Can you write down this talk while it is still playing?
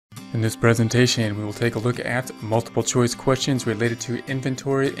In this presentation, we will take a look at multiple choice questions related to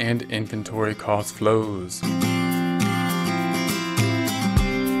inventory and inventory cost flows.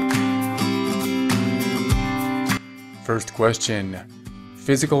 First question.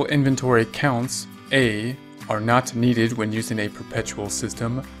 Physical inventory counts A. Are not needed when using a perpetual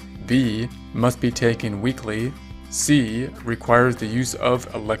system. B. Must be taken weekly. C. Requires the use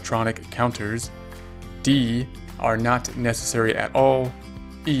of electronic counters. D. Are not necessary at all.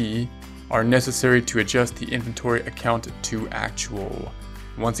 E. Are necessary to adjust the inventory account to actual.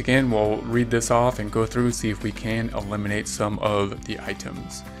 Once again, we'll read this off and go through, see if we can eliminate some of the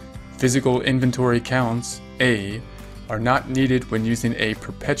items. Physical inventory counts A. Are not needed when using a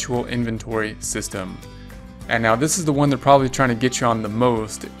perpetual inventory system. And now this is the one they're probably trying to get you on the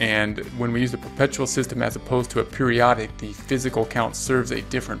most, and when we use a perpetual system as opposed to a periodic, the physical count serves a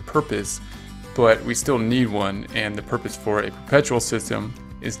different purpose, but we still need one, and the purpose for a perpetual system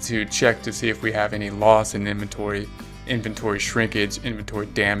is to check to see if we have any loss in inventory, inventory shrinkage, inventory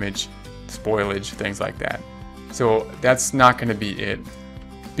damage, spoilage, things like that. So that's not going to be it.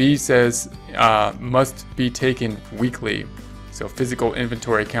 B says must be taken weekly. So physical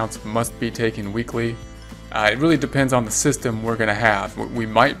inventory accounts must be taken weekly. It really depends on the system we're going to have. We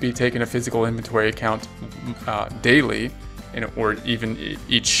might be taking a physical inventory account daily, or even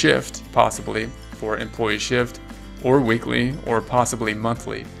each shift, possibly for employee shift, or weekly, or possibly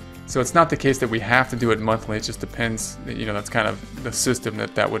monthly. So it's not the case that we have to do it monthly. It just depends. That's kind of the system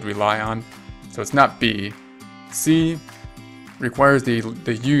that would rely on. So it's not B. C requires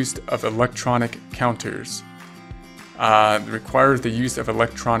the use of electronic counters. Requires the use of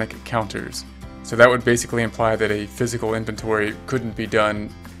electronic counters. So that would basically imply that a physical inventory couldn't be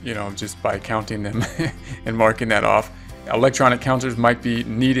done, just by counting them and marking that off. Electronic counters might be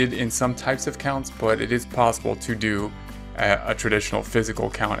needed in some types of counts, but it is possible to do a traditional physical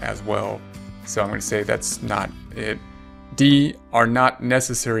count as well. So I'm going to say that's not it. D, are not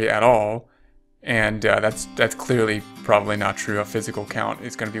necessary at all, and that's clearly probably not true. A physical count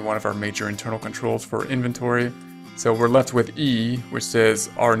is going to be one of our major internal controls for inventory. So we're left with E, which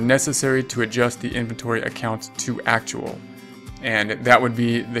says are necessary to adjust the inventory account to actual. And that would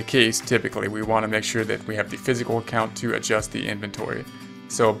be the case typically. We want to make sure that we have the physical account to adjust the inventory.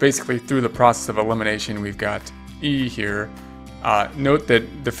 So basically through the process of elimination, we've got E here. Note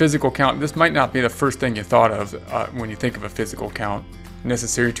that the physical count, this might not be the first thing you thought of when you think of a physical count,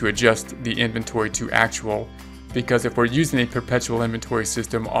 necessary to adjust the inventory to actual, because if we're using a perpetual inventory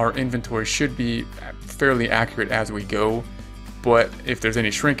system, our inventory should be fairly accurate as we go. But if there's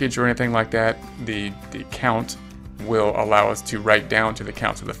any shrinkage or anything like that, the count will allow us to write down to the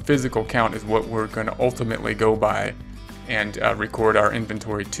count. So the physical count is what we're going to ultimately go by and record our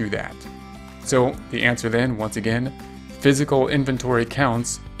inventory to that. So the answer then, once again, physical inventory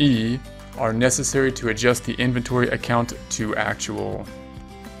counts, E, are necessary to adjust the inventory account to actual.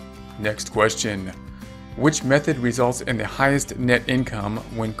 Next question. Which method results in the highest net income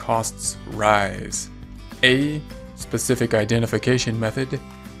when costs rise? A, specific identification method.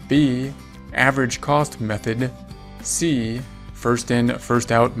 B, average cost method. C, first in,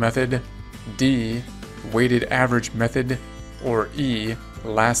 first out method. D, weighted average method. Or E,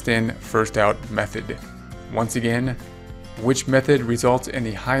 last in, first out method. Once again, which method results in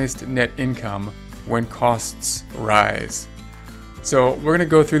the highest net income when costs rise? So we're going to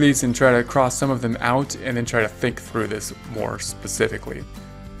go through these and try to cross some of them out and then try to think through this more specifically.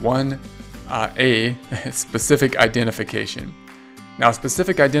 One, A, specific identification. Now,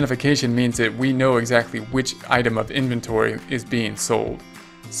 specific identification means that we know exactly which item of inventory is being sold.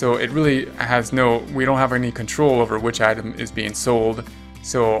 So it really has we don't have any control over which item is being sold.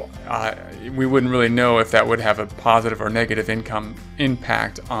 So we wouldn't really know if that would have a positive or negative income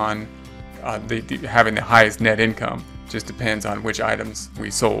impact on having the highest net income. Just depends on which items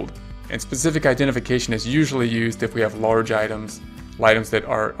we sold. And specific identification is usually used if we have large items that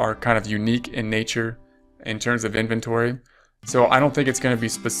are kind of unique in nature in terms of inventory. So I don't think it's going to be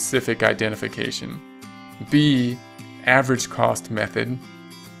specific identification. B, average cost method.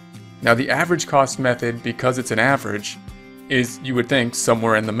 Now the average cost method, because it's an average, is, you would think,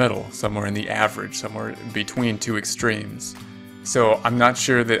 somewhere in the middle, somewhere in the average, somewhere between two extremes. So I'm not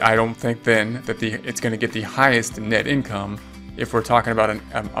sure I don't think then that it's going to get the highest net income if we're talking about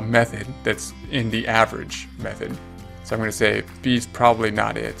a method that's in the average method. So I'm going to say B is probably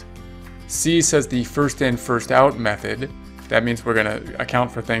not it. C says the first in, first out method. That means we're going to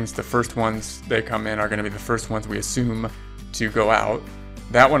account for things. The first ones they come in are going to be the first ones we assume to go out.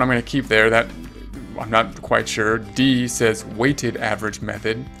 That one I'm going to keep there. That I'm not quite sure. D says weighted average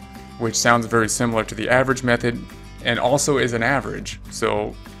method, which sounds very similar to the average method and also is an average.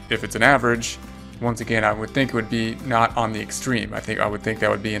 So if it's an average, once again, I would think it would be not on the extreme. I would think that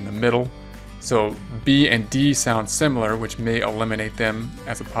would be in the middle. So B and D sound similar, which may eliminate them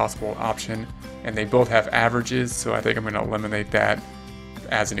as a possible option. And they both have averages, so I think I'm going to eliminate that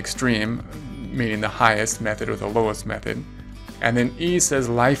as an extreme, meaning the highest method or the lowest method. And then E says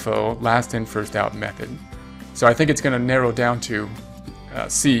LIFO, last in, first out method. So I think it's going to narrow down to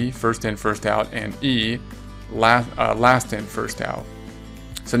C, first in, first out, and E, last in, first out.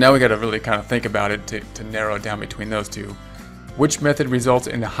 So now we got to really kind of think about it to narrow down between those two. Which method results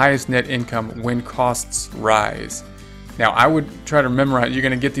in the highest net income when costs rise? Now I would try to memorize, you're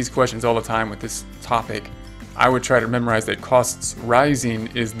going to get these questions all the time with this topic. I would try to memorize that costs rising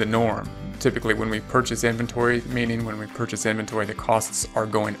is the norm. Typically when we purchase inventory, meaning when we purchase inventory, the costs are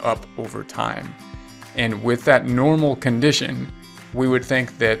going up over time. And with that normal condition, we would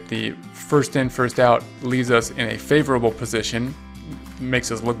think that the first in, first out leaves us in a favorable position,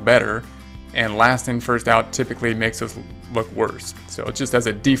 makes us look better, and last in, first out typically makes us look worse. So just as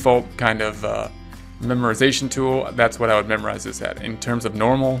a default kind of memorization tool, that's what I would memorize this at. In terms of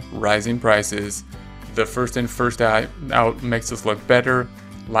normal rising prices, the first in, first out makes us look better,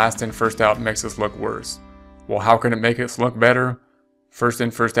 last in, first out makes us look worse. Well, how can it make us look better? First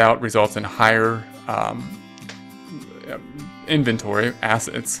in, first out results in higher inventory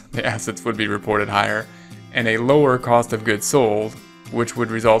assets. The assets would be reported higher, and a lower cost of goods sold, which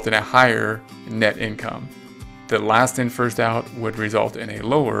would result in a higher net income. The last in, first out would result in a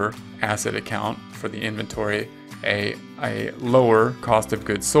lower asset account for the inventory, a lower cost of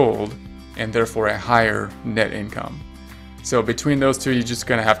goods sold, and therefore a higher net income. So between those two, you're just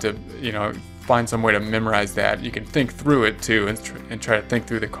going to have to, find some way to memorize that. You can think through it too, and try to think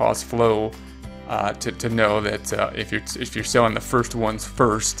through the cost flow to know that if you're selling the first ones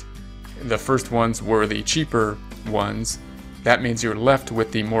first, the first ones were the cheaper ones. That means you're left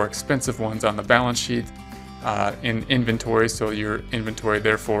with the more expensive ones on the balance sheet in inventory, so your inventory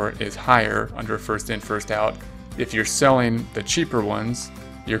therefore is higher under first in, first out. If you're selling the cheaper ones,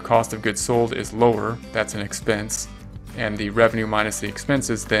 your cost of goods sold is lower, that's an expense, and the revenue minus the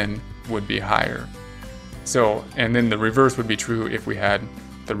expenses then would be higher. So, and then the reverse would be true if we had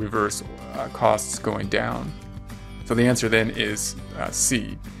the reverse costs going down. So the answer then is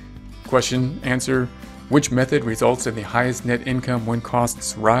C. Question, answer. Which method results in the highest net income when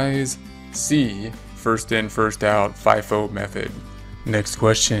costs rise? C. First in, first out, FIFO method. Next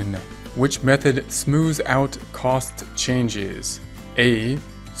question. Which method smooths out cost changes? A.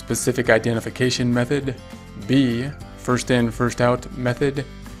 Specific identification method. B. First in, first out method.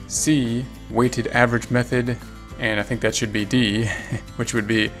 C. Weighted average method. And I think that should be D, which would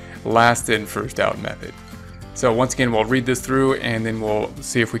be last in, first out method. So once again, we'll read this through and then we'll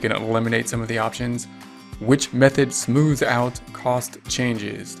see if we can eliminate some of the options. Which method smooths out cost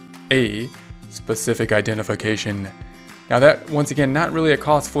changes? A. Specific identification. Now that, once again, not really a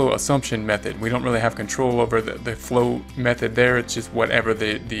cost flow assumption method. We don't really have control over the flow method there. It's just whatever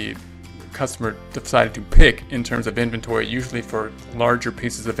the customer decided to pick in terms of inventory, usually for larger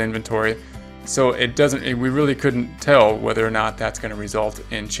pieces of inventory. So we really couldn't tell whether or not that's going to result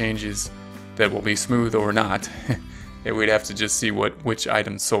in changes that will be smooth or not. We'd have to just see which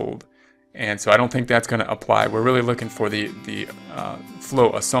items sold. And so I don't think that's going to apply. We're really looking for the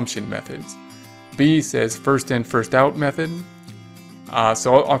flow assumption methods. B says first in, first out method.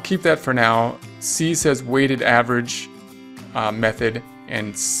 So I'll keep that for now. C says weighted average method,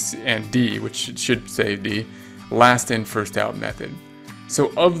 and D, which should say D, last in, first out method.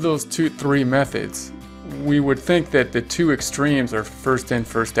 So of those three methods, we would think that the two extremes are first in,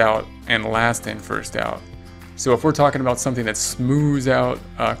 first out, and last in, first out. So if we're talking about something that smooths out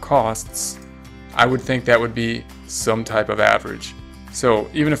costs, I would think that would be some type of average. So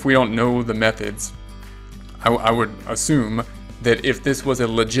even if we don't know the methods, I would assume that if this was a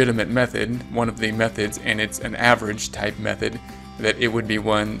legitimate method, one of the methods, and it's an average type method, that it would be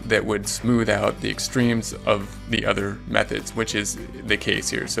one that would smooth out the extremes of the other methods, which is the case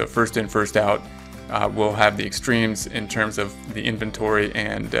here. So first in, first out will have the extremes in terms of the inventory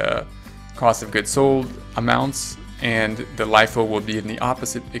and cost of goods sold amounts, and the LIFO will be in the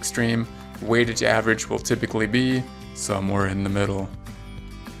opposite extreme. Weighted average will typically be somewhere in the middle.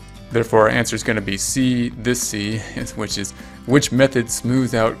 Therefore, our answer is going to be C, this C, which is which method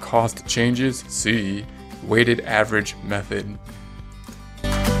smooths out cost changes? C, weighted average method.